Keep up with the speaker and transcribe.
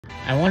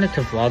I wanted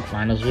to vlog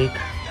finals week.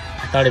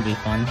 I thought it'd be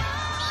fun.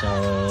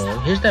 So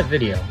here's that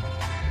video.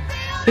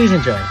 Please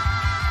enjoy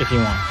if you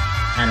want.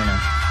 I don't know.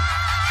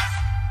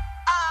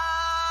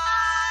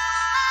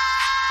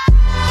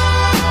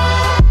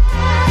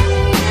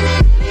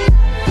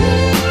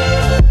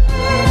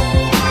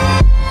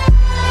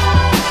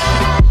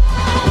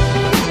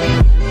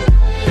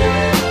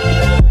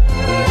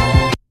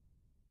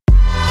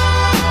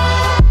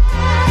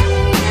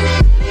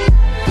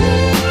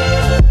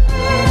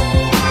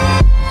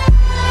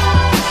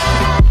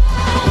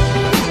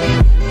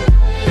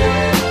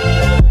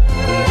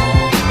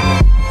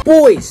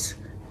 Boys,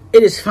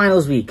 it is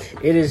finals week.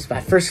 It is my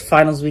first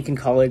finals week in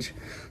college,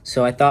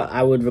 so I thought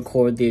I would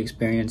record the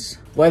experience.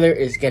 Weather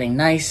is getting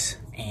nice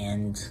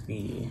and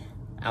the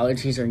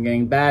allergies are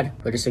getting bad,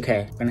 but it's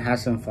okay. We're gonna have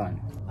some fun.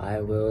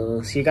 I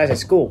will see you guys at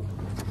school.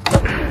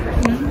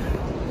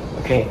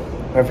 Okay,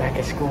 we're back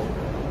at school.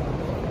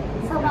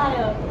 It's a lot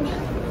of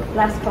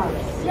last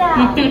class. Yeah.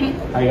 How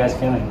are you guys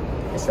feeling?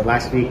 It's the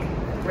last week.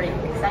 Great.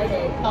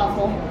 Excited.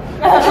 Awful.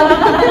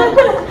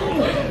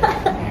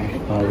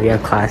 Well, we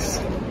have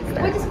class.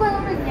 We're just going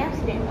over exams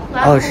today.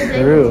 Oh,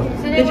 true.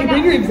 Did you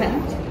bring your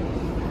exams?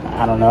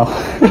 I don't know.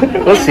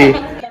 We'll see.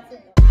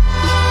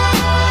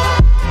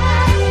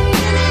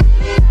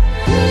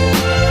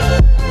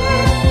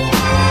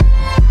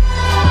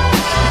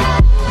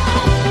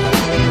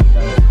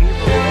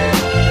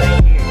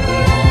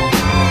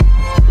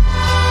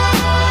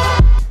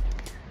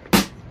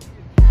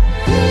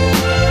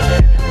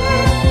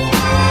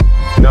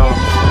 No,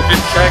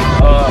 just check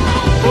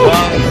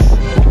lungs,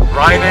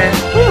 Ryan, and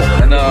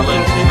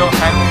Latino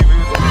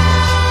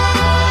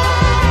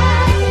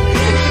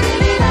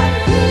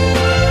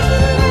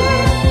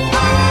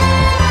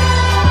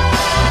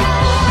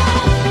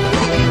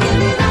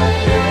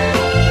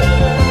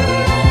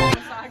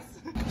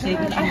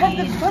and I have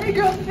the funny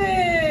girl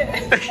fit.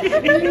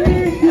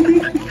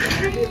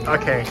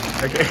 Okay.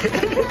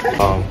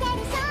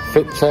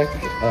 fit check.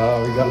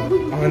 We got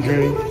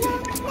Andre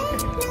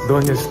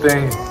doing his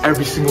thing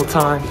every single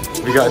time.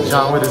 We got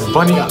John with his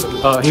bunny.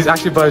 He's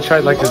actually about to try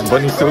like his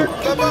bunny suit.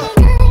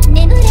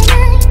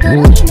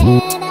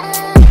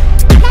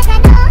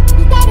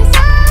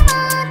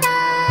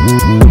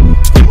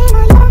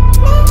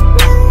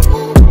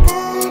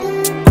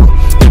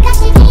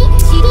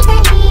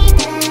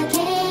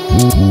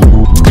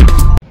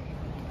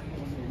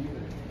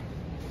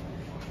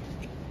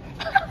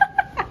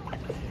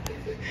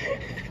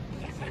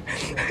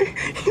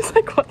 He's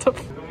like, what the f?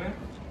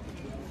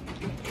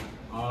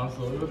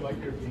 So it was like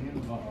your opinion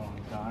about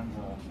John's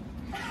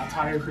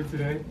attire for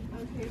today.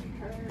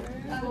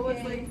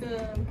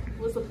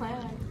 What's the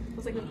plan?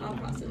 What's like the thought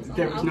process?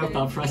 There was no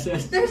thought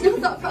process. There's no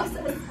thought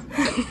process.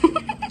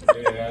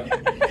 Yeah.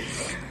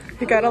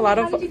 You got a lot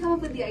How of did you come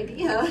up with the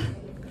idea?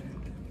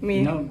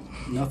 me. No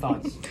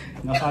thoughts.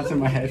 No thoughts in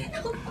my head.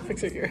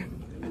 Fix it here.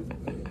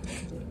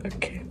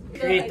 Okay.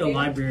 Create the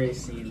library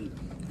scene.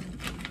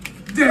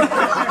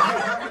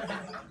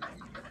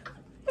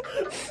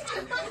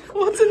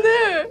 What's in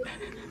there?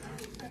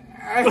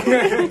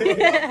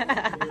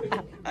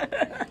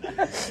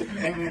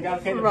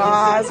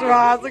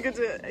 Ross, look at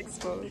you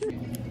exposed.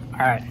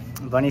 Alright,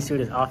 bunny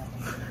suit is off.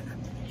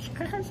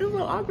 It's a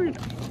little awkward.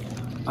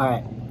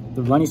 Alright,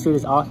 the bunny suit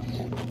is off.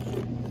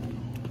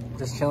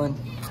 Just chilling.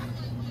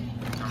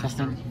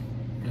 Justin,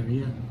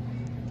 Maria,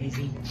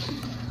 Daisy.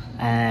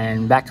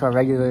 And back to our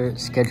regular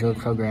scheduled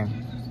program.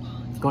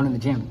 Going to the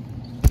gym.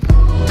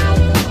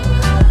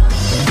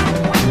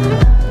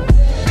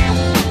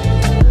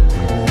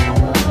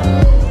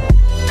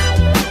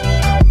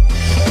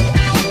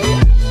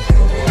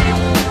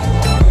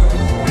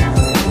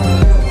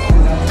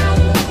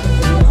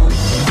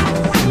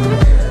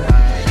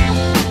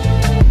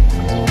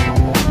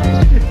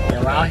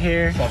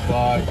 Here,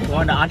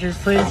 going to Andre's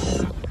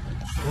place,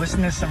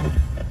 listening to some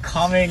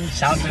calming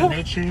sounds of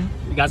nature.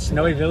 We got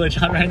Snowy Village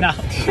on right now.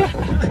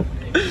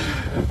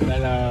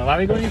 And why are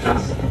we going to your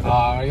place?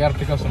 We gotta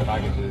pick up some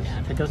packages.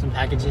 Yeah, pick up some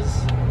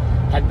packages,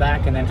 head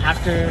back, and then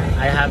after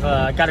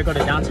I gotta go to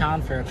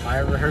downtown for a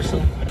choir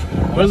rehearsal.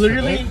 We're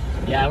literally,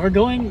 yeah, we're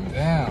going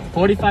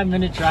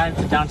 45-minute drive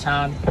to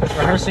downtown,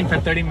 rehearsing for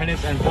 30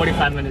 minutes and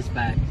 45 minutes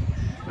back.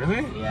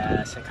 Really?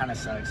 Yeah, so it kind of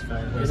sucks,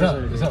 but Is that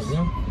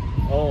real?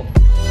 Oh.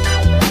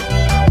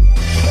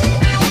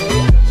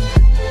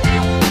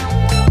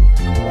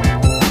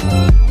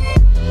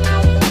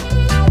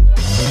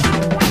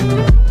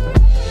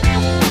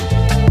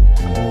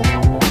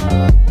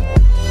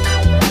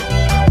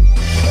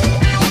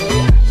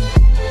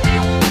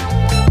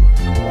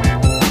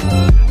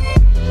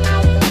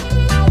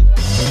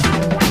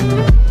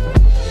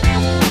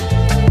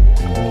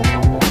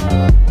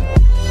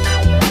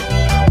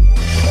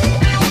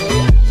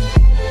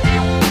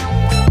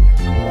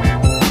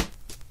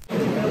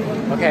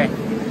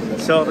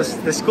 So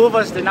the school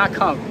bus did not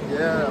come.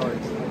 Yeah,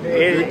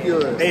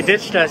 ridiculous. They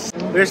ditched us.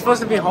 We were supposed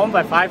to be home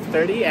by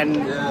 5:30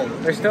 and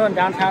we're still in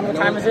downtown. What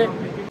time is it?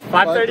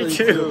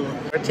 5:32.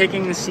 We're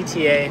taking the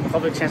CTA,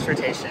 public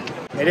transportation.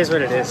 It is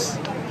what it is.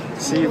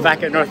 See you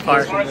back at North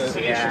Park.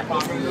 Yeah.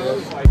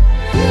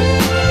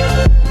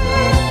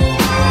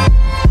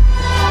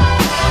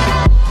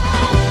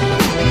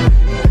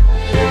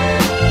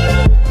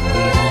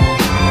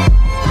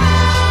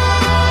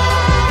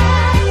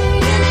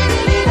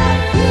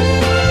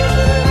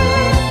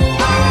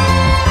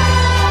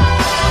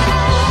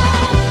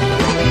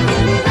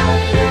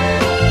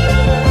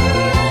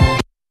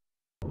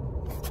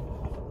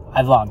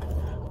 I vlog.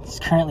 It's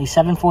currently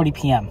 7:40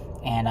 p.m.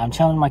 and I'm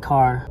chilling in my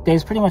car.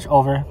 Day's pretty much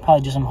over.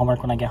 Probably do some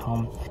homework when I get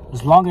home. It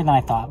was longer than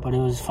I thought, but it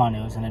was fun.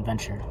 It was an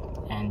adventure.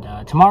 And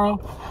tomorrow,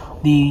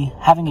 be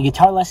having a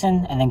guitar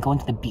lesson and then going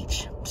to the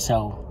beach.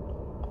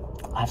 So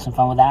I'll have some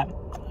fun with that.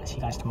 I'll see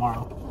you guys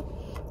tomorrow.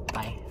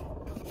 Bye.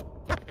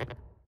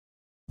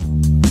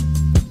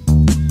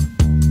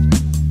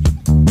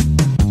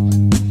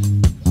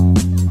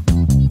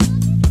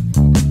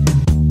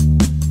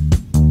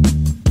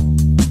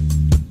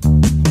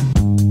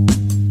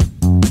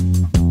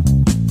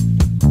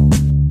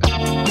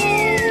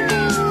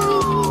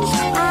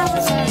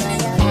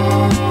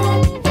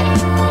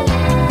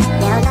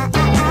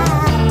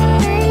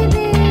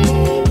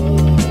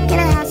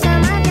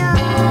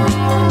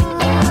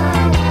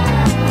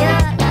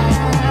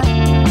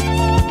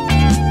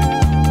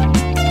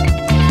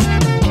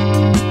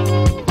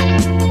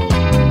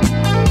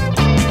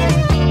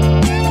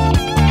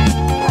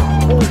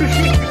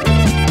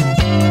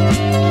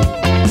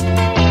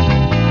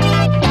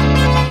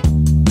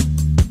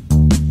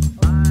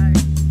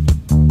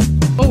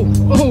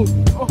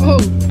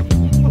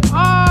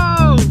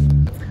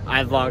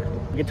 Vlog.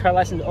 Guitar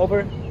lessons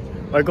over.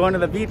 We're going to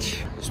the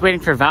beach. Just waiting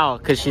for Val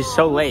because she's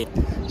so late.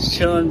 Just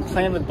chilling,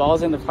 playing with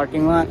balls in the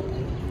parking lot.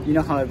 You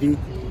know how it be.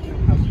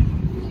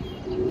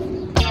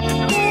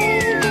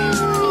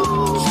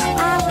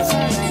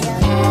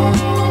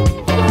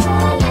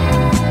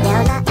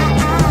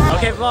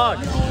 Okay,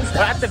 vlog.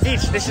 We're at the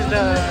beach. This is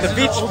the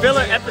beach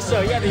filler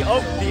episode. Yeah, the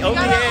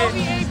OVA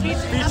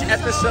beach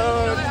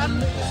episode.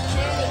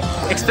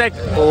 Expect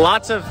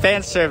lots of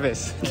fan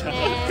service.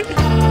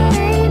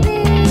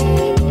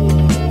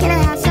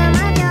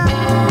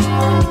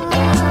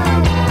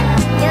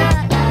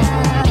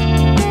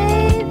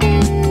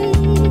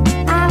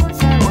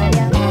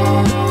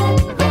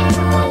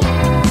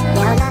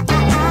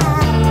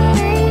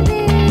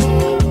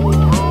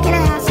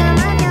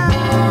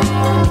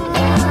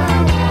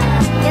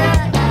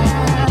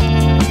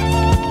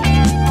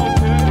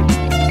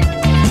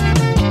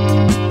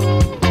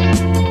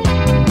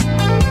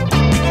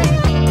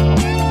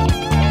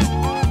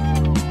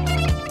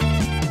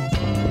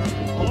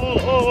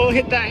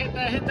 Hit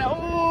that.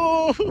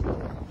 Oh!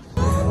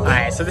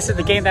 Alright, so this is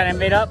the game that I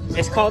made up.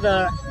 It's called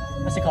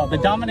what's it called? The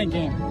dominant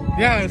game.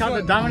 Yeah, it's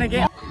called the dominant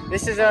game.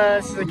 This is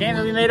a game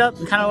that we made up,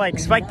 kind of like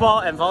spike ball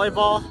and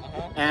volleyball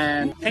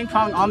and ping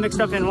pong all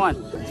mixed up in one.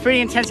 It's a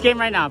pretty intense game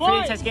right now. Pretty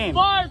intense game.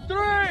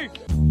 5-3.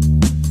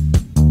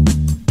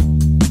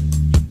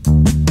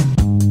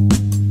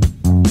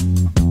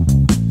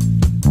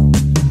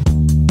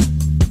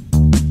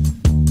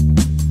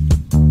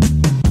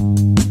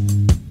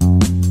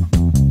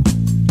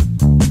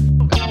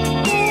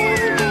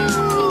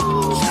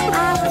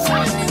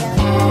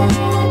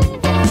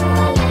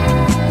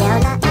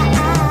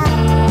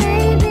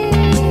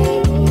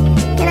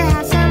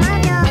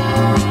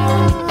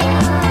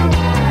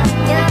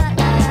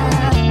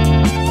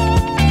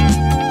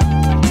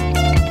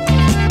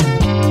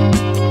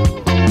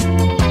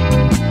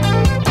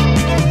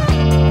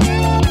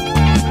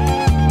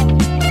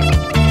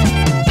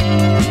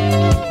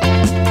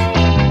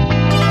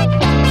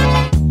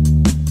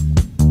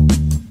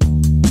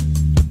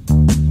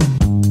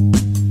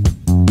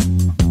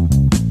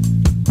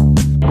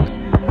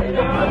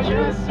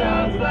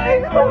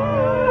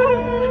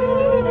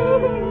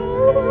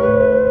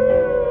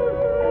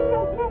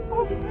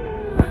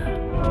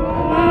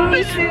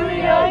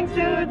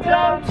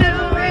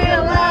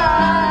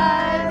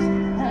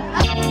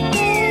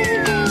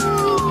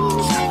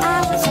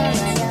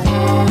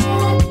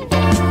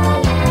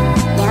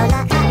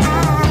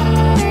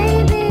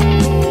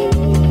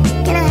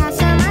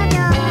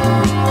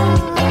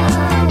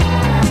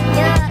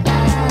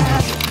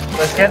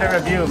 Let's get a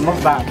review of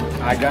mukbang.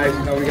 Alright guys,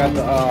 you know we got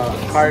the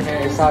carne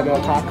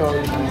asada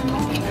tacos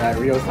at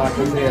Rio's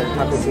Tacos here at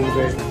Taco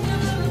Tuesday.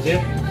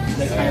 Dip,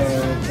 the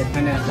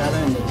carne asada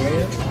and the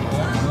gravy.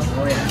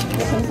 Oh yeah.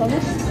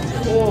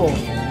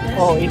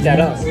 Oh, eat that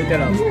up. Eat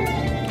that up.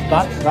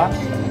 Thoughts?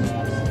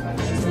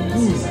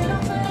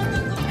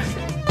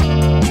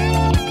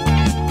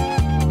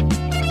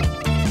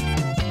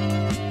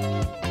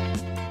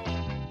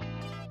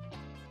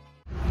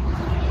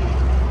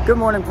 Good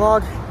morning,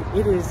 vlog.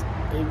 It is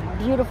a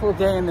beautiful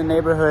day in the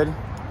neighborhood.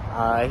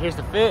 Here's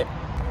the fit.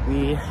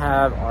 We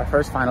have our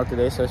first final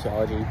today,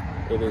 sociology.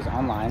 It is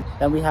online.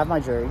 Then we have my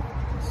jury.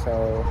 So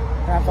we're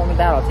gonna have fun with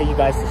that. I'll take you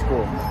guys to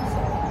school.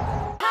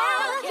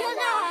 How can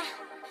I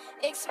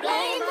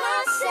explain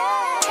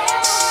myself?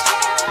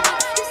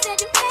 You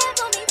said you care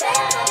for me,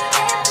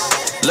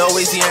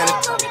 Louisiana,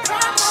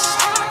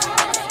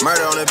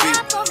 murder on the beat.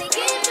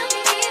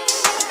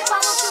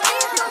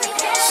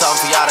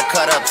 for y'all to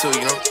cut up to,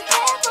 you know?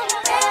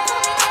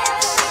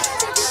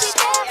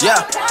 Yeah.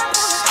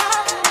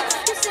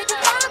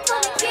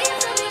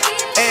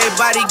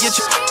 Everybody get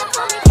your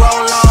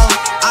roll on.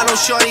 I know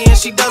shorty and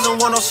she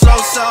doesn't want no slow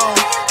song.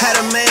 Had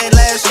a man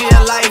last year,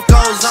 life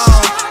goes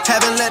on.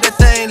 Haven't let that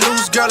thing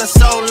loose, girl, in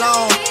so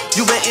long.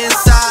 You been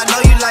inside,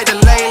 know you like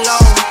to lay low.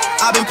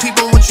 I've been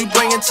peeping what you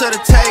bringing to the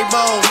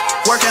table.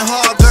 Working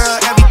hard, girl,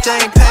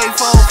 everything paid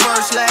for.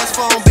 First, last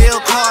phone bill,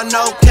 car,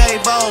 no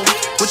cable.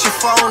 With your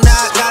phone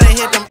out, gotta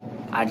hit them.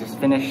 I just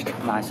finished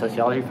my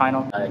sociology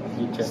final.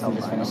 You just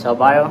finished cell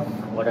bio.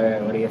 What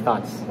are your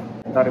thoughts?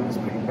 I thought it was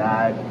pretty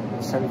bad.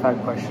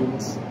 75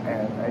 questions,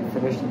 and I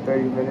finished in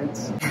 30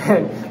 minutes.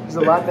 There's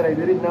a lot that I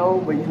didn't know,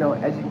 but you know,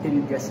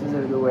 educated guesses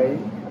are the way.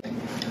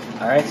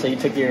 All right, so you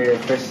took your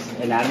first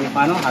anatomy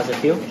final. How's it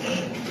feel?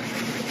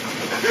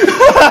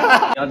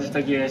 Y'all just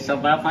took your cell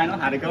bio final.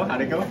 How'd it go?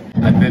 How'd it go?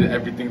 I did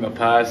everything to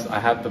pass. I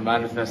have to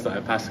manifest that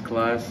I passed the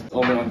class.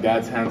 Only on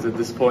God's hands at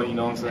this point, you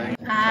know what I'm saying?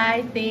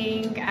 I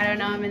think, I don't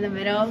know, I'm in the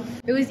middle.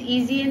 It was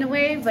easy in a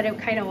way, but it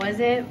kind of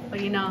wasn't.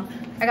 But you know,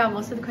 I got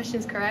most of the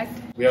questions correct.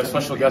 We have a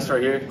special guest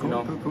right here. Cool, you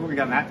know. Cool. We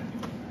got Matt.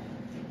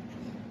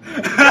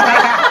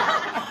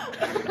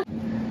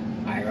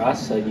 Alright,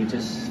 Ross, so you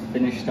just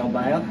finished cell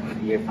bio,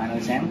 your final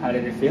exam. How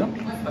did it feel?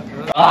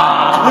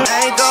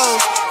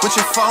 Angles with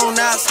your phone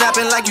out,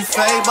 snapping like you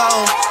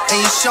Fable.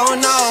 And you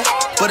showing off,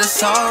 but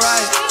it's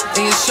alright.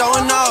 And you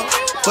showing off,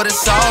 but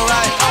it's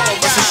alright.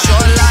 It's a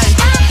short life,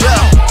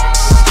 yeah.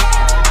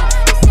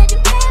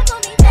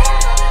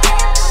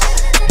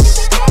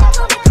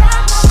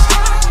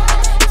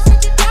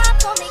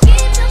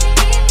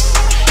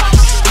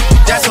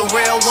 That's a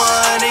real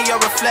one in your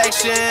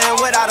reflection.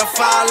 Without a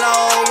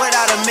follow,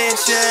 without a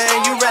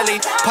mention. You really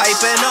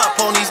piping up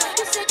on these.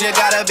 You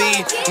gotta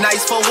be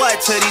nice for what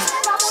to these.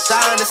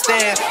 I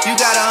understand. You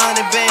got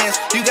 100 bands.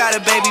 You got a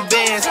baby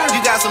bands.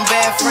 You got some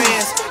bad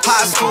friends.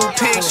 High school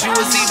pics. You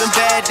was even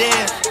bad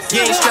then.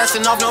 You ain't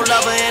stressing off no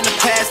lover in the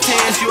past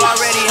tense. You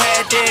already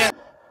had them.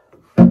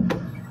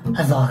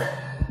 Hi vlog.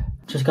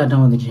 Just got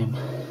done with the gym.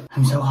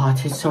 I'm so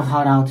hot. It's so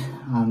hot out.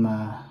 I'm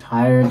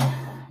tired.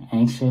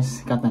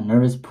 Anxious, got the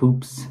nervous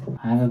poops.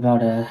 I have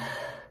about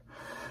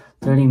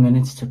 30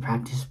 minutes to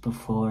practice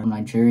before my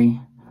jury,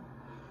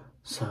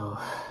 so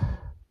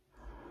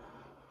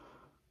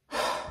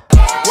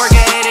work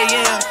at 8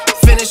 a.m.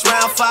 finish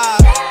round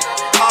 5.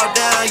 All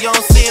down, you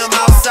don't see them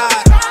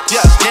outside.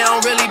 Yeah, they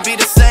don't really be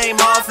the same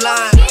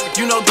offline.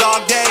 You know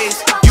dog days,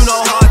 you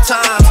know hard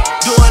times.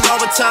 Doing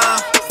overtime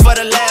for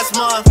the last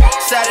month.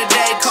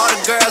 Saturday, call the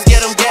girls,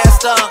 get them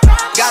gassed up.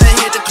 Gotta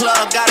hit the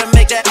club, gotta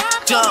make that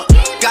jump.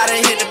 Gotta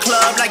hit the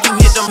club like you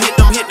hit them, hit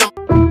them, hit them.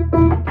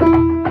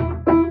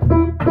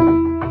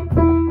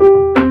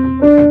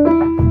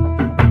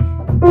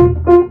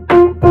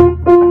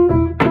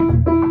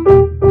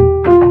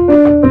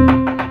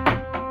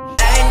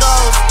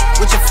 Angles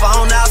with your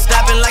phone out,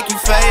 snapping like you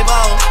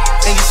Fable.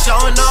 And you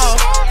showing off,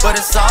 but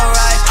it's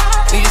alright.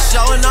 And you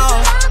showing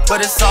off,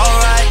 but it's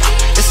alright.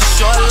 It's a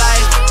short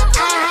life.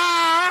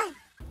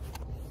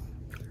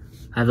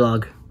 Hi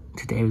vlog.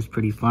 Today was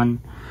pretty fun.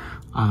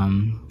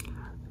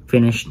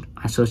 Finished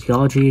my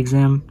sociology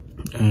exam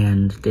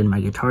and did my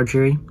guitar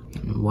jury.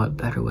 And what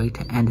better way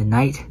to end a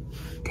night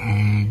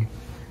than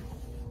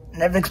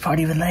Netflix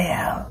party with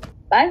Loveyou.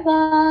 Bye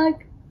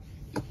vlog.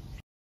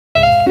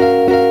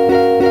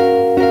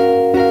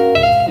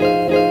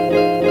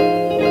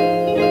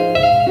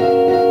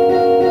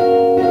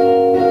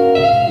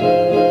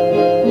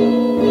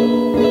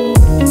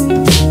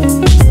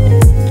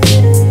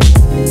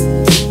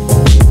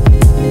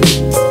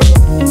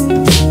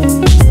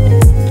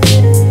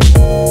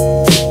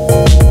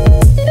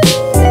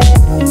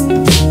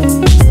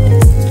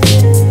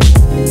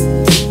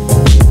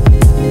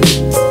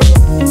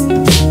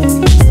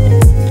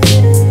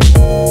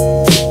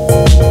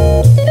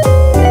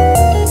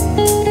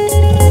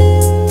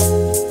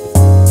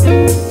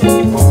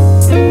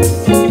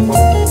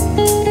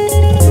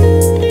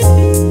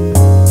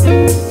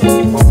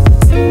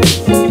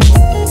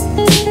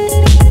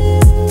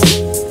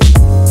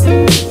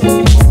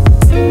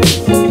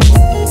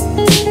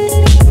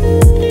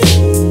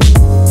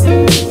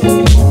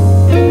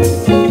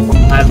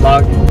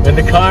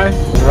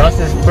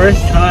 Ross's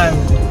first time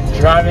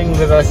driving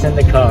with us in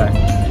the car.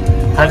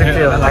 How's it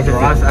feel? Like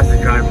Ross as the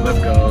driver, let's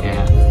go.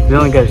 Yeah,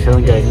 feeling good,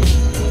 feeling good.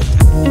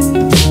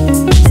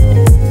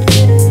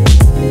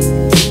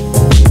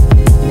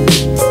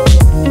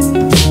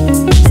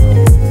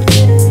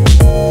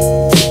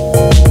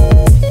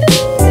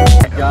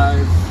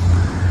 Guys,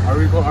 are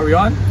we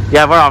on?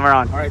 Yeah, we're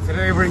on. Alright,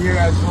 today we're here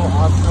at Joel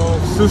Osco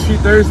Sushi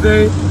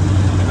Thursday.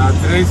 And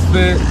today's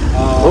fit,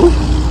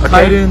 okay.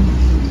 Titan.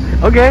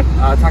 Okay.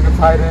 Taco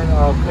Titan,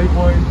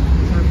 Playboy,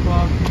 Surf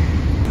Club.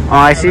 Oh,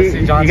 I see.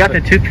 You got the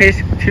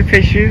toothpaste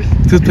shoes?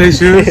 Toothpaste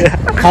shoes.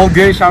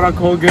 Colgate, shout out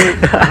Colgate.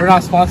 We're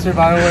not sponsored,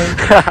 by the way.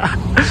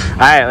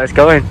 Alright, let's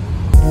go in.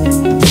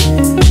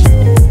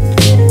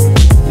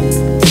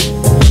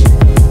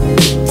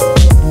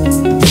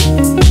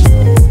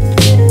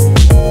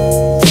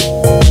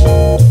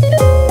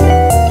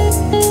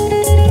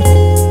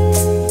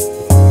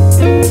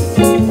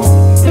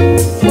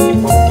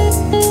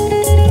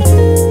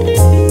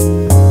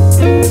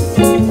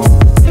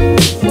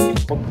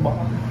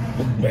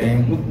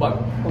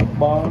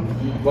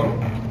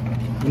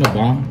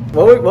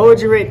 What would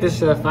you rate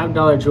this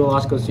 $5 Joel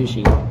Osco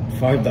sushi?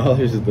 $5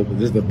 is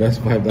the best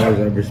 $5 I've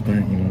ever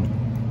spent, you know.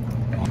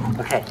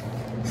 Okay,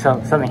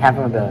 so something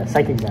happened with the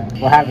psych exam.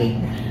 What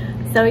happened?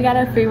 So we got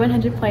a free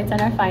 100 points on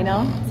our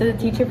final. So the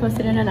teacher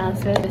posted an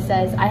announcement that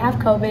says, I have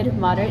COVID,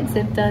 moderate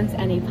symptoms,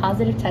 and a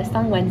positive test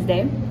on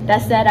Wednesday.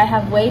 That said, I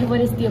have weighed what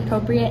is the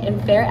appropriate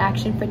and fair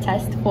action for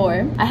test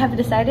 4. I have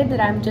decided that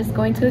I'm just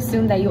going to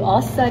assume that you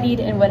all studied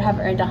and would have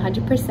earned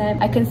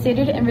 100%. I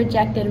considered and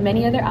rejected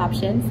many other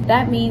options.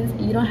 That means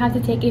you don't have to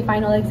take a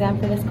final exam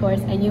for this course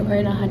and you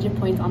earn 100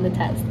 points on the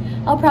test.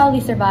 I'll probably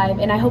survive,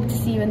 and I hope to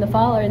see you in the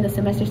fall or in the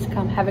semesters to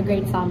come. Have a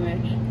great summer.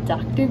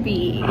 Dr.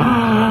 B.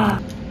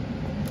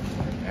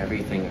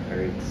 Everything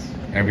hurts.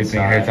 Everything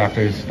hurts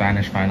after his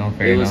Spanish final.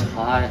 Fair It was enough.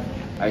 hot.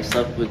 I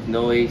slept with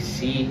no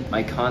AC.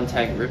 My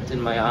contact ripped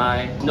in my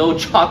eye. No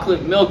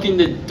chocolate milk in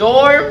the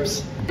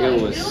dorms.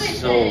 It was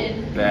so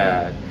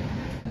bad.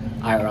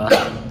 All right, Ross.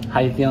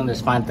 How you feeling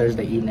this fine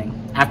Thursday evening?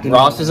 Afternoon.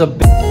 Ross is a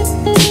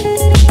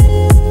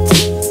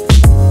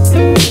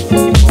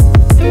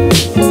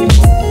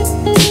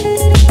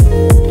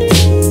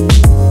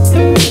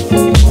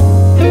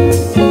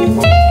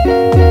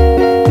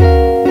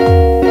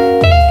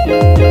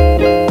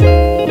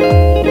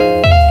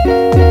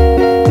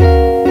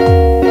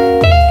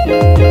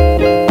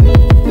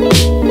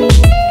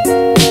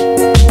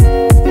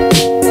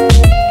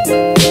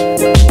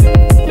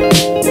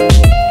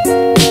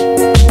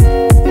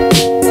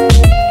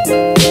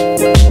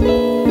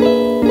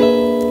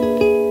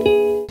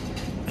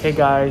Hey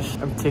guys,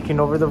 I'm taking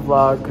over the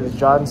vlog because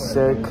John's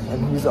sick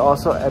and he's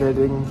also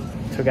editing.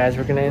 So guys,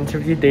 we're gonna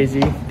interview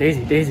Daisy.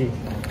 Daisy.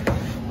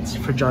 It's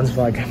for John's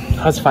vlog.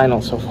 How's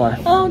finals so far?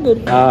 Oh,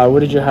 good. What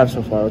did you have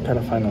so far? What kind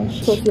of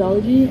finals?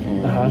 Sociology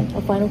and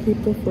a final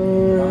paper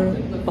for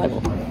Bible.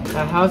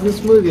 How's the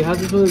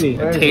smoothie?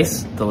 It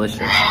tastes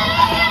delicious.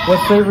 What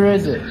flavor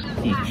is it?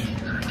 Peach.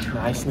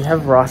 Nice. We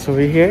have Ross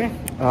over here.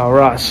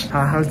 Ross,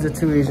 how's the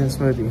 2 Asian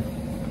smoothie?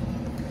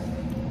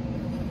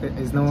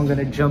 Is no one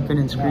gonna jump in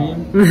and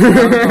scream?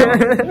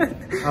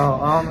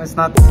 It's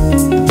not.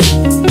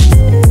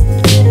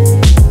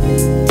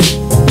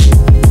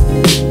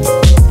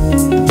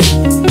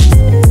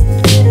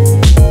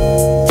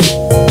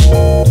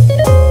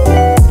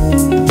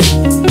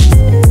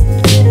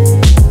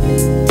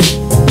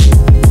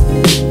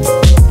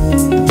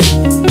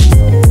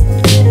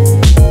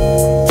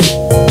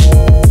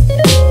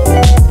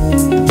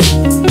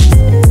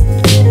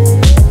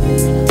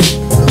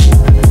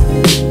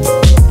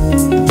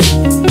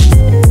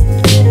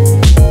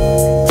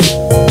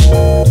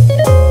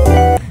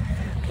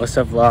 What's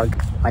up, vlog?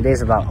 My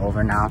day's about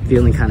over now.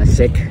 Feeling kind of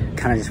sick.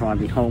 Kind of just want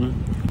to be home.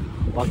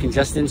 Walking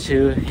just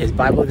into his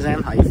Bible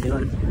exam. How you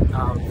feeling?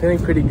 Feeling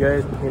pretty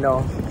good. You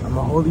know, I'm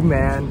a holy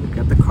man.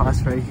 Got the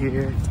cross right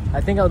here. I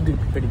think I'll do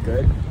pretty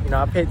good. You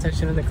know, I pay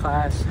attention in the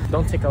class.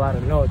 Don't take a lot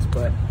of notes,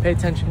 but pay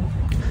attention.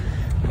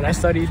 And I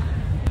studied.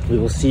 We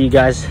will see you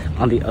guys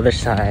on the other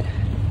side.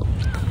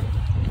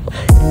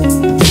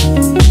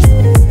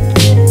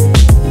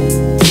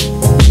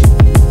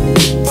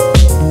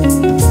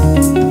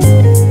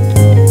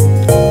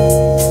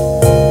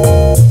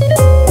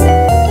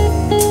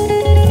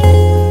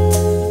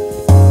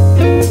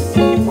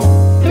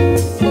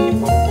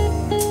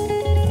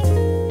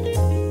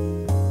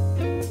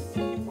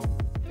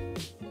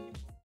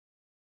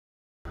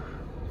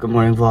 Good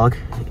morning, vlog.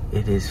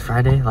 It is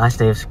Friday, last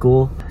day of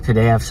school.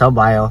 Today I have cell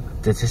bio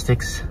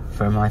statistics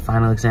for my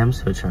final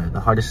exams, which are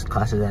the hardest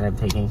classes that I'm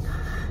taking.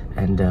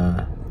 And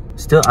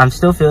I'm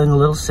still feeling a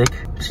little sick,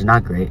 which is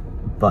not great,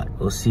 but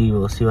we'll see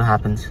what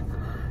happens.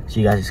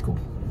 See you guys at school.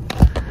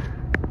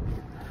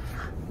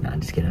 No, I'm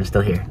just kidding, I'm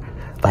still here.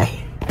 Bye.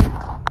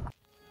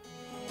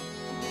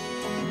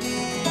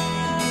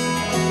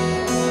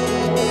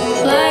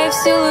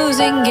 Life's a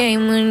losing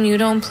game when you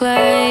don't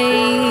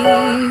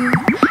play.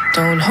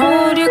 Don't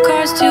hold your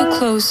cards too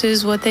close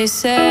is what they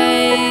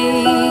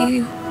say.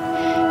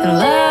 And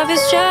love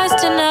is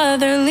just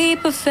another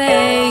leap of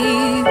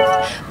faith,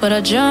 but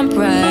I'll jump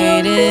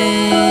right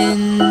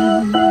in.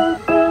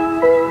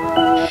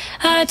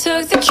 I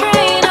took the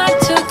train, I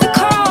took the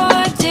car,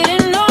 I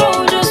didn't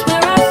know just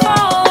where I'd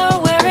fall or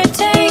where it'd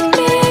take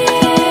me.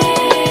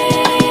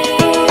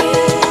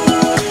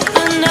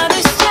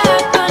 Another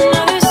step,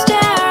 another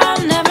stare,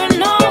 I'll never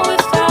know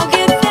if I'll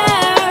get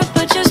there,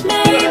 but just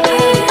maybe.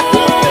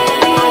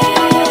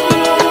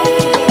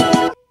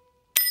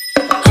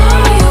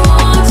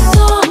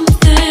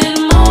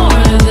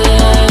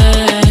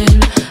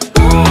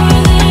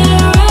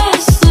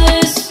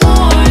 Restless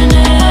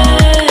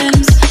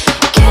mornings,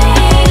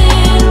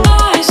 getting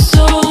by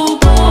so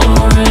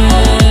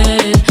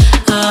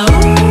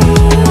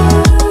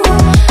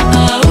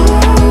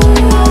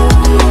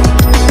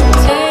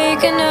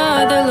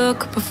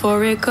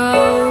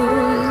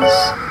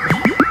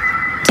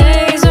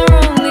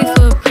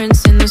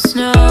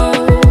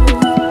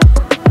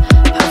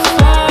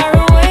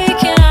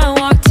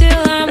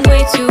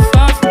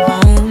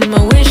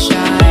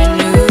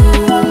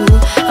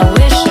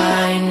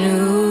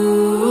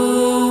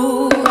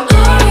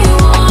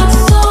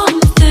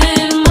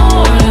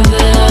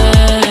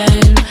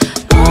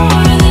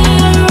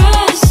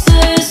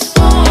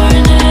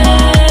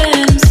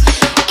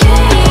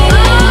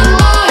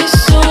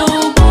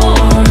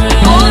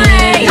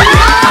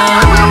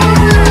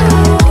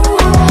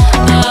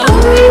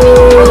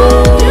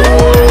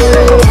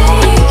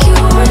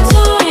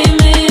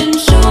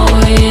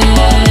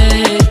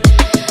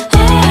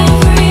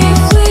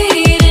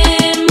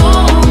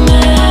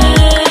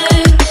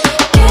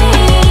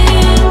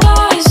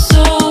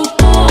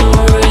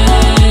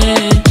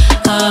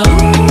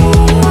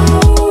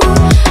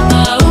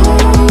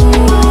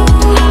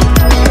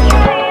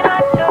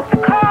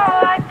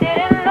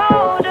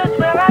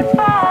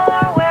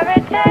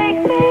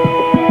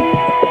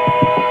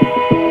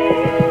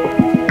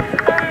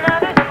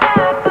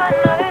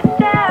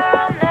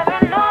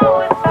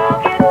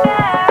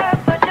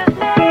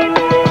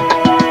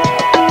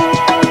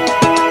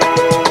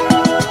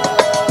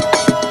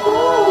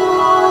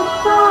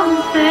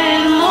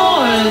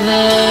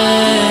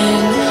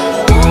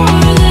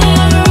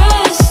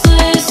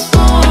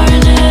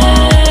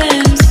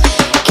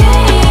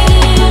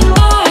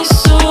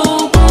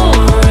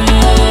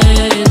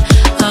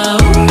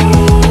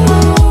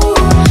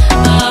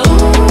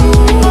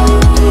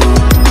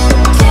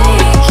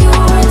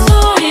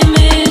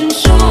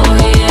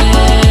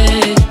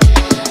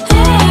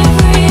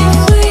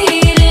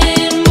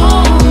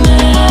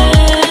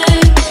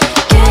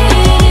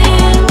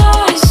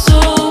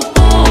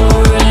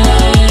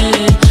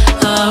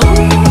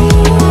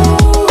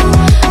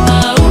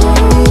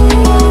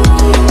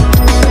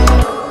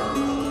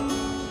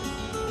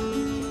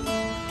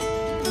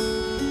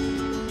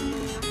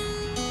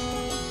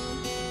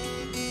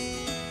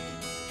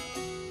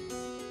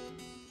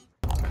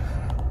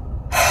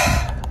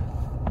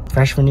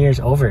freshman year is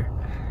over.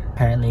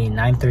 Apparently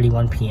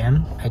 9:31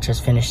 p.m. I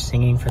just finished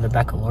singing for the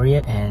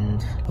baccalaureate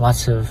and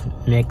lots of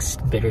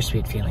mixed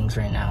bittersweet feelings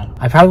right now.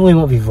 I probably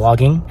won't be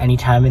vlogging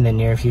anytime in the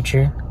near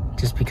future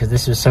just because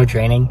this was so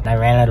draining. I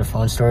ran out of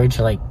phone storage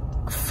like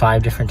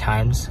 5 different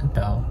times,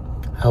 so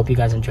I hope you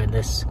guys enjoyed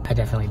this. I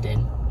definitely did.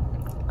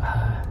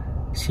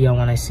 See y'all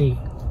when I see you.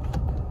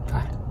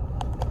 Bye.